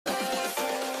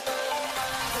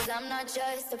I'm not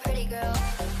just a pretty girl.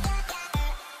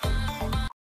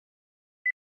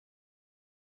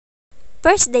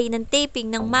 First day ng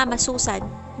taping ng Mama Susan,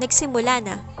 nagsimula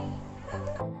na.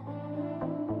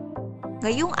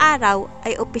 Ngayong araw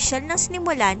ay opisyal nang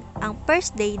sinimulan ang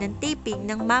first day ng taping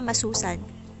ng Mama Susan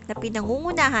na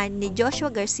pinangungunahan ni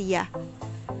Joshua Garcia.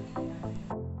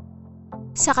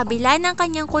 Sa kabila ng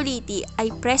kanyang kuliti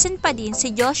ay present pa din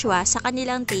si Joshua sa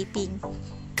kanilang taping.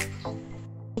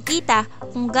 Nakita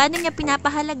kung gaano niya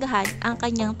pinapahalagahan ang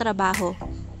kanyang trabaho.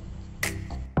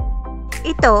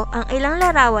 Ito ang ilang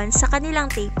larawan sa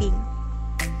kanilang taping.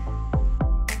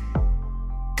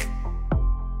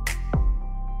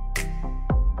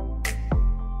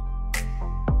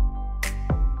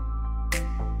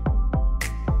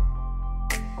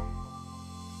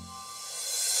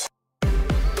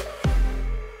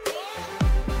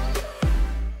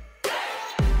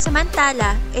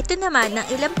 Samantala, ito naman ang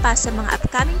ilan pa sa mga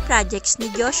upcoming projects ni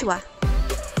Joshua.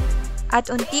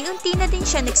 At unti-unti na din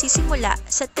siya nagsisimula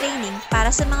sa training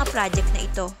para sa mga project na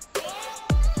ito.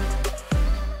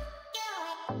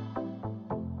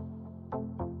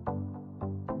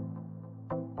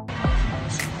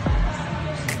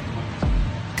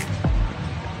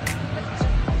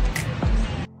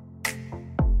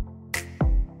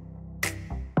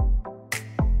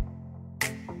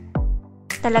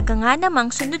 Talaga nga namang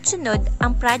sunod-sunod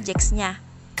ang projects niya.